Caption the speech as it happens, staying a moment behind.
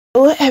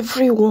Hello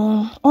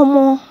everyone,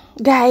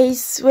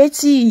 guys,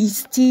 wetin you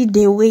still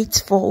dey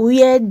wait for?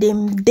 Where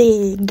dem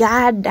dey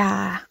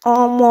gather?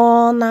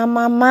 Na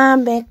mama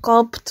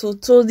makeup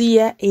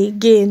tutorial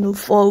again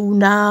for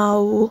una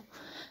o.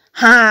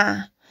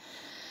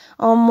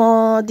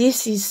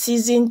 This is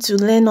season to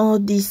learn all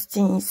these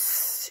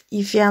things.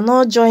 If you are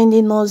not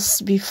joining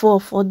us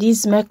before for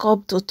this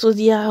makeup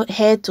tutorial,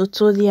 hair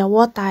tutorial,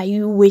 what are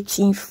you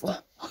waiting for?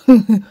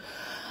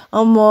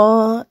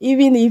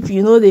 Even if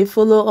you know they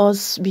follow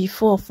us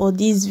before for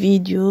this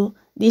video,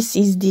 this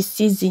is the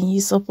season you're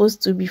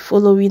supposed to be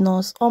following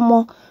us.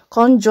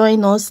 Come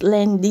join us,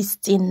 learn this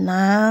thing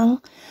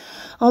now.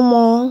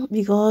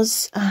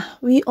 Because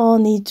we all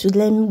need to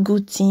learn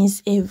good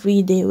things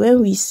every day.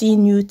 When we see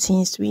new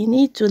things, we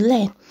need to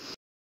learn.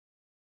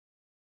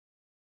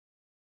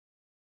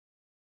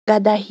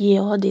 Gather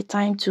here all the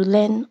time to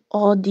learn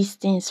all these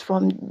things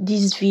from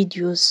these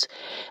videos,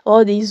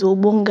 all these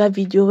obonga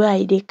video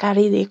where they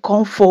carry the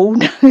come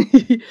forward.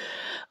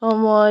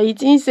 It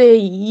didn't say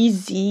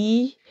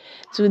easy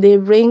to they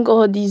bring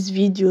all this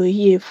video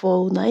here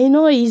for una. You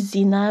know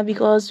easy now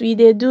because we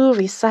they do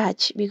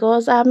research,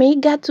 because I'm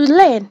eager to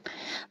learn.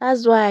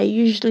 That's why I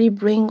usually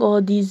bring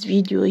all these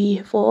video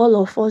here for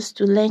all of us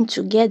to learn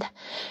together.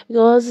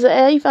 Because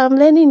if I'm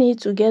learning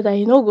it together,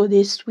 go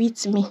they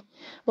sweet me.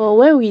 But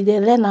when we dey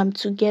learn am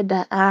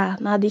together,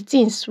 now the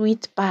thing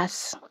sweet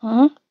pass.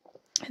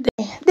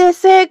 They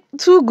say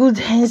 2 good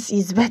hands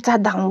is better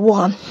than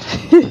 1.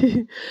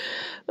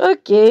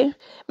 Okay,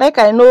 make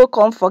I no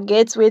come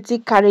forget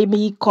wetin carry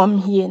me come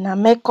here. Now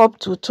makeup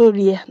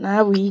tutorial.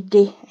 Now we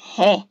dey.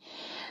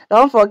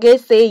 Don't forget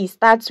say it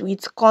starts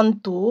with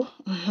contour,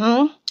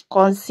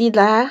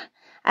 concealer,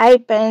 eye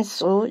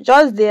pencil.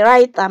 Just dey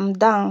write them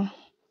down,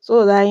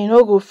 so that you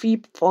no go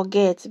fit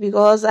forget.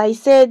 Because I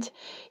said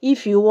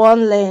if you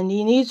want learn,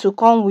 you need to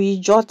come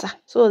with jotter,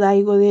 so that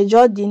you go dey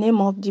jot the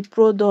name of the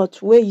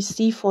product where you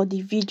see for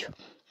the video.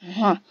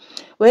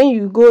 When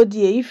you go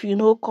there, if you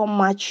no come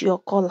match your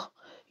color,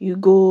 you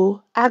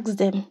go ask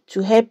them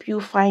to help you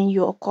find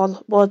your color.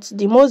 But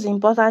the most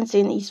important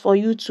thing is for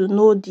you to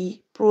know the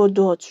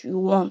product you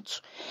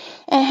want.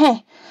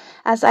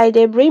 As I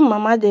dey bring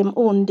mama them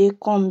own, they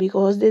come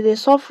because they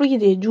suffer,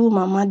 they do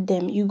mama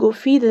them. You go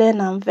feel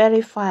learn am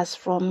very fast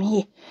from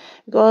here.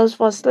 Because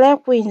for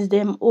slave queens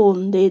them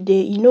own, they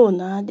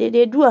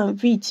do am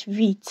vit.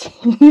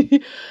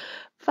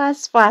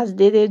 fast.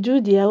 They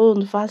do their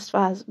own fast.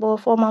 But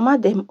for mama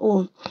them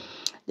own,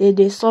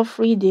 they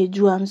suffer, they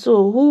do am.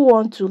 So who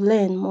want to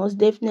learn must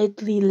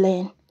definitely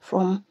learn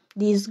from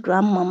this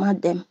grandmama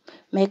them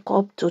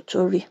makeup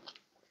tutorial.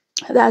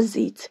 That's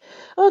it.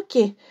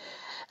 Okay.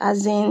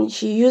 As in,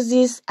 she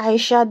uses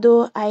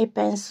eyeshadow, eye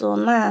pencil.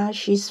 Now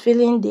she's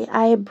filling the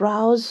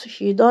eyebrows.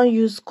 She don't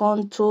use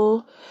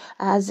contour,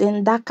 as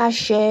in darker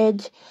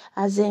shade,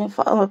 as in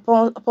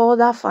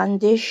powder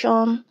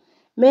foundation.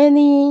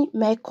 Many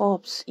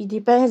makeups. It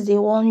depends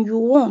the one you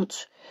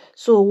want.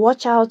 So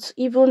watch out.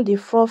 Even the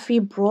fluffy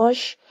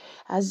brush,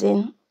 as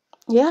in,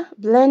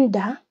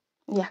 blender.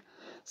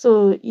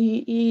 So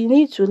you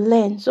need to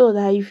learn, so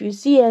that if you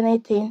see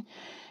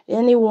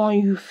anyone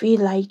you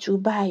feel like to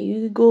buy,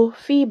 you go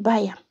feel buy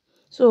am.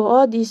 So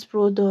all these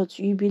products,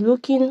 you be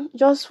looking,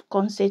 just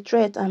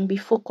concentrate and be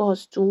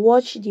focused to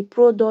watch the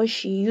product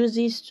she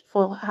uses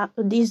for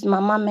this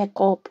mama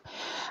makeup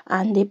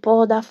and the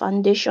powder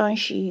foundation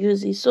she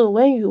uses. So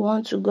when you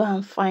want to go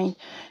and find,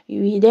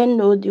 you will then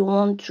know the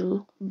one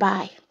to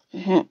buy.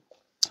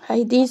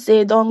 I didn't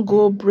say don't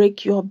go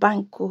break your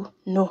bank.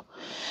 No.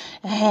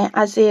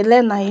 As a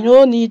learner, you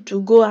no need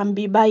to go and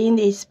be buying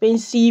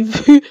expensive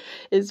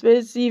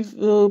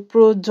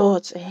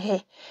products.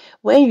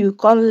 When you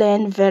can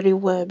learn very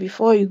well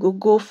before you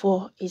go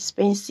for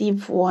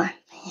expensive one.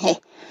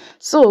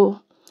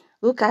 So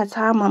look at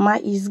how mama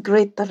is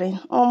glittering.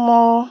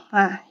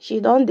 She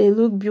don't they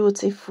look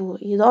beautiful.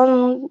 You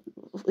don't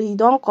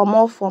come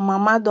off for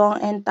mama,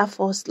 don't enter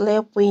for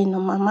slave queen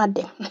or mama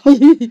them.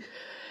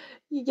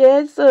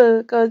 Yes,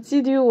 so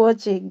continue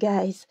watching,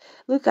 guys.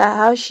 Look at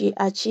how she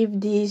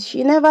achieved this.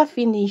 She never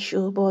finished,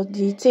 but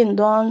the thing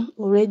done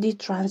already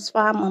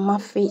transfer mama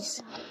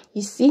face.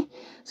 You see?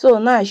 So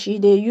now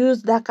they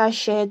use darker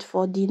shade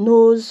for the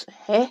nose.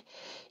 You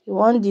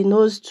want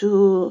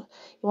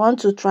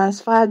to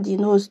transfer the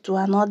nose to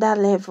another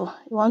level.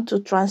 You want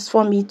to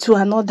transform it to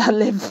another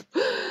level.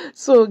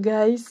 So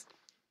guys,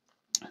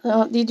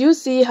 did you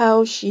see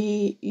how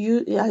she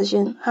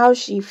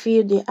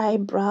filled the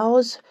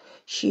eyebrows?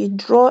 She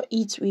draw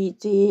it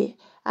with the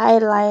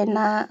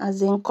eyeliner,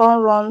 as in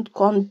round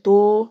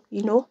contour.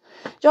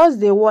 Just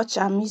they watch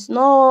am. It's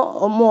not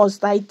a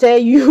must, I tell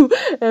you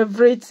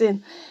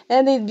everything.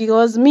 And it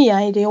because me,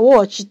 I they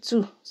watch it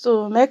too.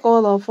 So make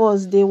all of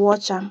us they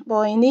watch am. But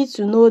I need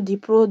to know the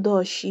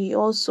product she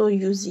also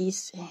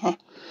uses.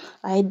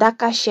 Like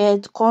darker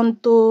shade,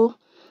 contour,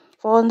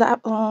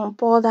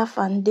 powder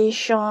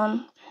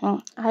foundation,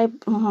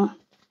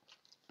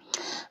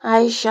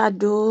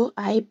 eyeshadow,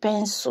 eye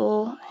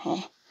pencil.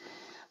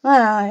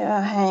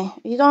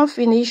 You don't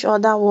finish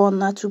other one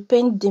now to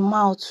paint the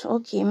mouth.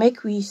 Okay,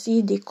 make we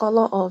see the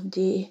color of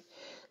the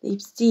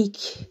lipstick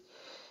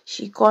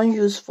she can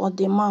use for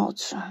the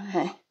mouth.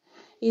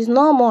 It's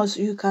not must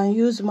you can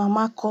use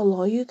mama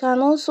color. You can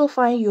also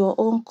find your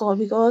own color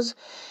because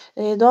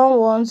they don't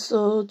want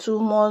so too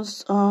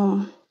much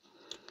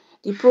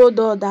the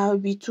product that will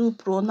be too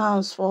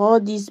pronounced for all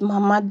these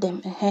mama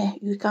them.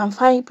 You can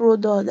find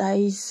product that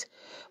is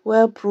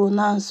well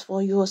pronounced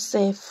for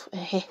yourself.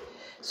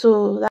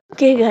 So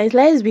okay guys,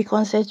 let's be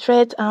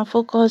concentrate and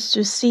focus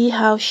to see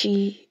how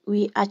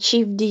we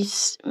achieve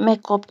this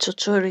makeup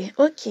tutorial.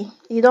 Okay,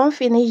 you don't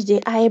finish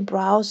the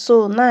eyebrow,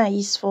 so now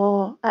it's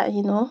for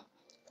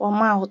for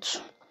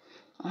mouth.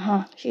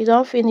 She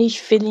don't finish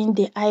filling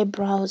the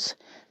eyebrows,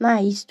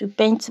 now it's to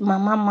paint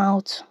mama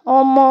mouth.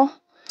 Omo,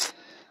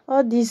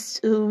 all these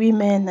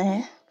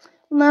women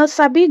na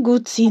sabi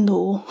good thing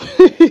o.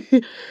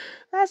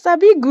 Na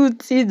sabi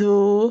good thing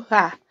o.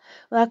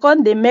 Na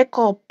come dey make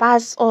up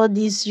pass all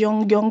these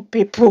young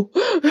people.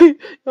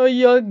 Or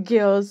young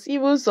girls.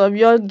 Even some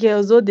young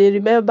girls don't dey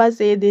remember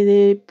say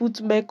they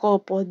put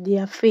makeup on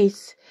their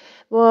face.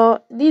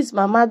 But this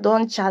mama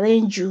don't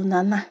challenge you,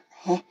 Nana.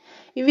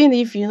 Even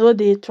if you know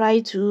they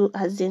try to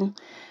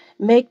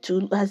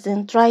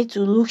try to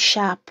look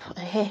sharp.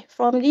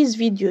 From this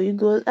video you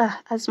go,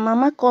 as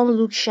mama can't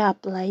look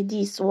sharp like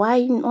this,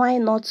 why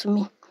not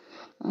me?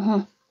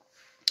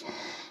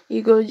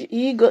 He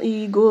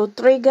go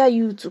trigger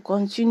you to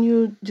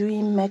continue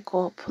doing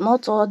makeup,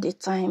 not all the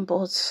time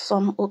but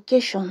some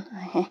occasion.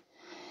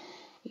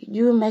 You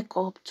do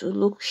makeup to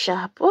look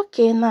sharp.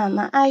 Okay,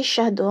 now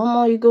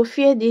eyeshadow. You go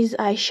fear this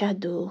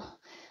eyeshadow.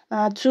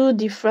 Two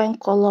different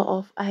color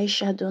of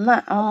eyeshadow.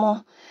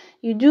 Now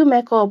you do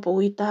makeup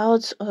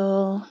without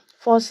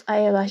false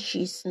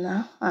eyelashes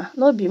now.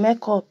 No be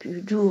makeup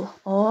you do,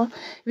 or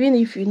even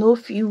if you know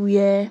feel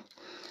wear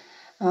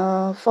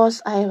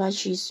false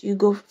eyelashes, you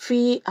go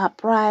free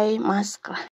apply mascara.